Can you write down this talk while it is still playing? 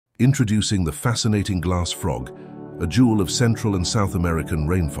Introducing the fascinating glass frog, a jewel of Central and South American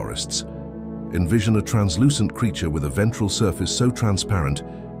rainforests. Envision a translucent creature with a ventral surface so transparent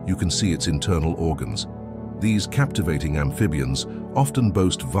you can see its internal organs. These captivating amphibians often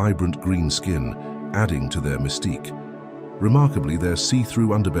boast vibrant green skin, adding to their mystique. Remarkably, their see-through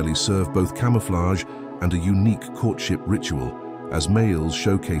underbellies serve both camouflage and a unique courtship ritual, as males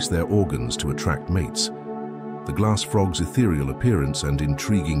showcase their organs to attract mates. The glass frog's ethereal appearance and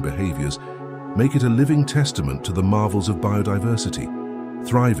intriguing behaviors make it a living testament to the marvels of biodiversity,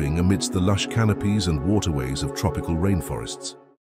 thriving amidst the lush canopies and waterways of tropical rainforests.